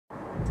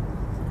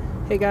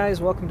Hey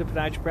guys, welcome to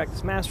Podiatry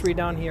Practice Mastery.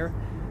 Don here.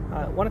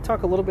 I want to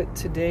talk a little bit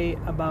today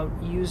about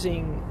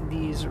using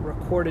these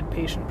recorded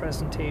patient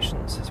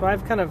presentations. So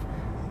I've kind of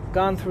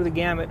gone through the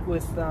gamut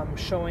with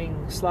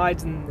showing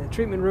slides in the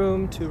treatment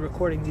room to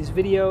recording these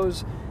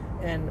videos,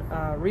 and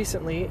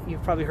recently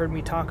you've probably heard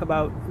me talk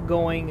about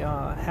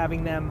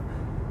having them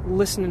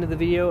listen to the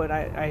video, and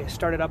I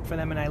start it up for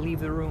them and I leave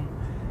the room.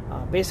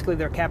 Basically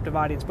they're a captive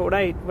audience. But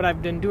what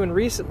I've been doing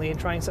recently and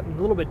trying something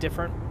a little bit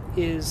different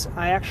is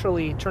I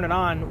actually turn it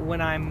on when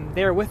I'm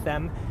there with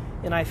them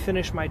and I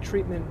finish my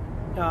treatment,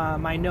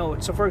 my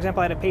notes. So for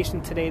example, I had a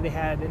patient today, they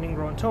had an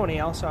ingrown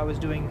toenail, so I was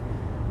doing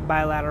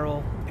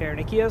bilateral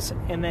paronychias,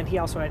 and then he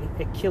also had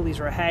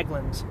Achilles or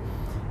Haglund's.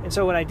 And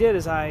so what I did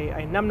is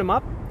I numbed him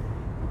up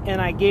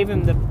and I gave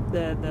him the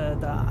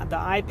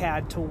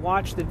iPad to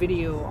watch the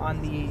video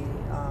on the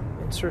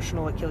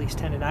insertional Achilles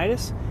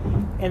tendonitis,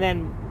 and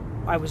then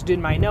I was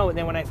doing my note, and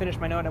then when I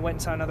finished my note, I went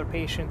and saw another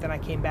patient, then I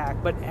came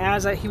back. But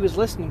as he was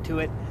listening to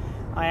it,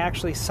 I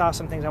actually saw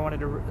some things I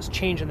wanted to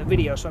change in the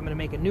video, so I'm going to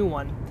make a new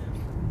one.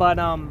 But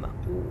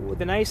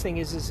the nice thing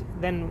is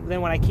then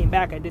when I came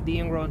back, I did the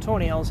ingrown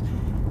toenails,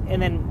 and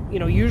then,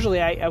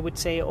 usually I would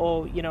say,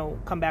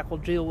 come back, we'll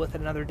deal with it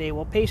another day.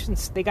 Well,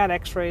 patients, they got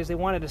x-rays, they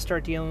wanted to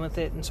start dealing with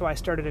it, and so I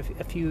started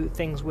a few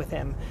things with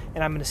him,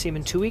 and I'm going to see him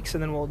in 2 weeks,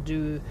 and then we'll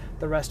do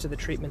the rest of the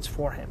treatments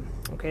for him.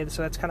 Okay,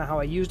 so that's kind of how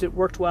I used it.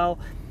 Worked well.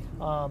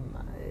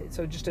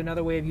 So just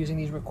another way of using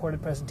these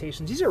recorded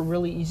presentations. These are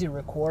really easy to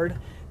record.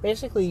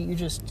 Basically, you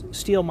just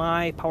steal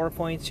my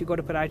PowerPoints, you go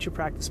to Podiatry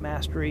Practice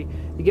Mastery,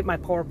 you get my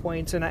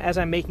PowerPoints, and as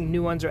I'm making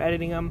new ones or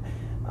editing them,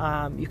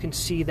 you can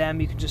see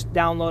them, you can just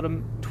download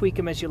them, tweak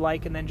them as you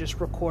like, and then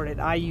just record it.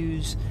 I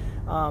use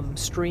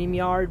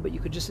StreamYard, but you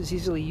could just as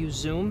easily use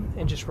Zoom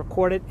and just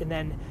record it, and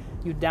then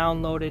you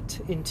download it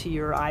into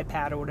your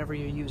iPad or whatever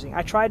you're using.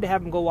 I tried to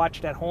have them go watch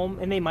it at home,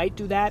 and they might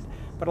do that,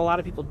 but a lot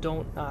of people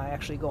don't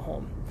actually go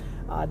home.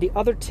 The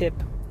other tip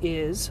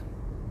is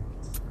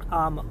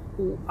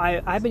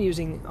I've been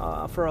using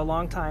for a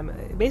long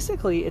time.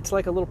 Basically, it's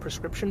like a little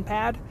prescription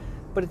pad,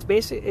 but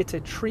it's a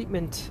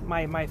treatment,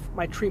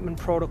 my treatment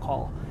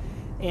protocol,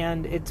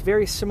 and it's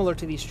very similar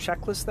to these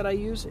checklists that I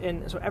use.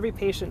 And so every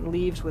patient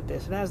leaves with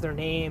this. It has their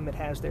name, it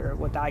has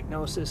what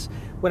diagnosis,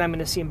 when I'm going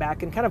to see them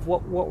back, and kind of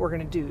what we're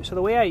going to do. So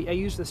the way I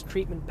use this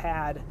treatment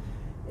pad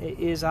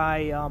is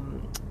I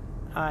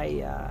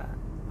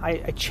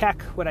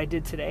check what I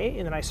did today,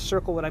 and then I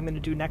circle what I'm going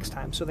to do next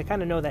time. So they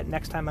kind of know that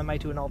next time I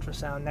might do an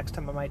ultrasound, next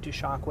time I might do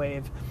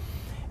shockwave.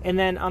 And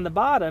then on the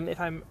bottom,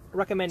 if I'm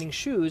recommending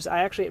shoes,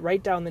 I actually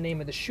write down the name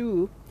of the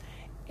shoe,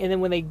 and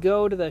then when they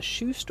go to the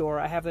shoe store,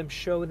 I have them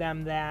show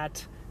them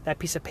that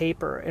piece of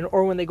paper,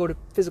 or when they go to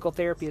physical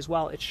therapy as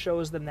well, it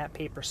shows them that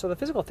paper. So the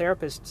physical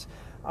therapists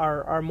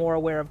are more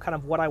aware of kind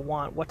of what I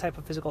want, what type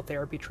of physical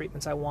therapy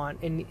treatments I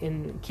want,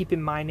 and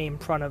keeping my name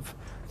front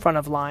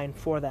of line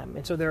for them.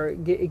 And so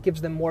it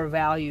gives them more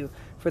value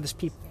for this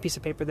piece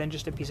of paper than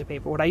just a piece of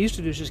paper. What I used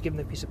to do is just give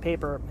them the piece of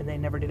paper, and they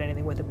never did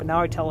anything with it. But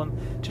now I tell them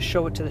to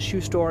show it to the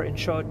shoe store and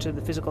show it to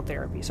the physical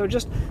therapy. So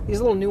just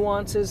these little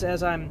nuances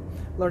as I'm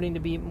learning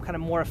to be kind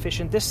of more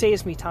efficient. This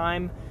saves me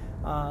time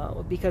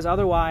because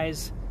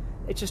otherwise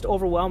it's just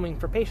overwhelming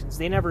for patients.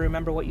 They never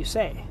remember what you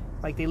say.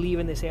 Like they leave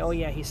and they say, oh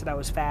yeah, he said I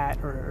was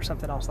fat, or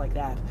something else like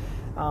that.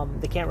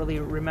 They can't really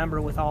remember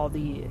with all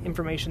the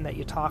information that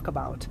you talk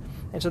about.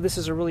 And so this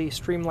is a really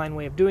streamlined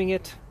way of doing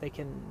it. They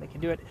can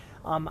do it.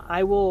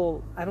 I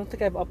don't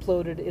think I've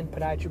uploaded in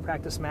Podiatry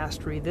Practice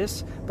Mastery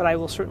this, but I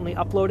will certainly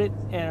upload it.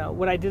 And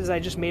what I did is I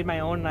just made my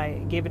own, and I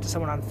gave it to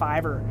someone on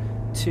Fiverr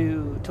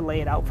to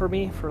lay it out for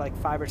me for like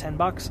 $5 or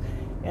 $10.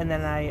 And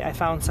then I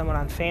found someone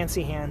on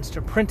Fancy Hands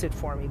to print it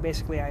for me.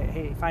 Basically,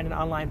 I find an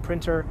online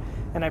printer,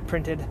 and I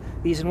printed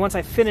these. And once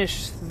I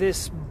finish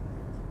this,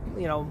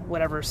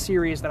 whatever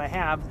series that I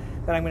have,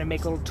 then I'm going to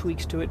make little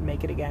tweaks to it and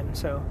make it again.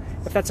 So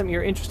if that's something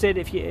you're interested,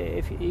 if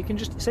you can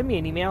just send me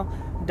an email,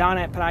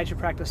 Don@Podiatry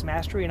Practice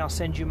Mastery, and I'll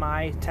send you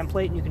my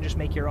template, and you can just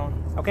make your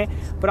own. Okay?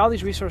 But all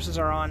these resources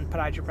are on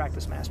Podiatry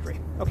Practice Mastery.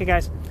 Okay,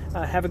 guys,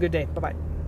 have a good day. Bye-bye.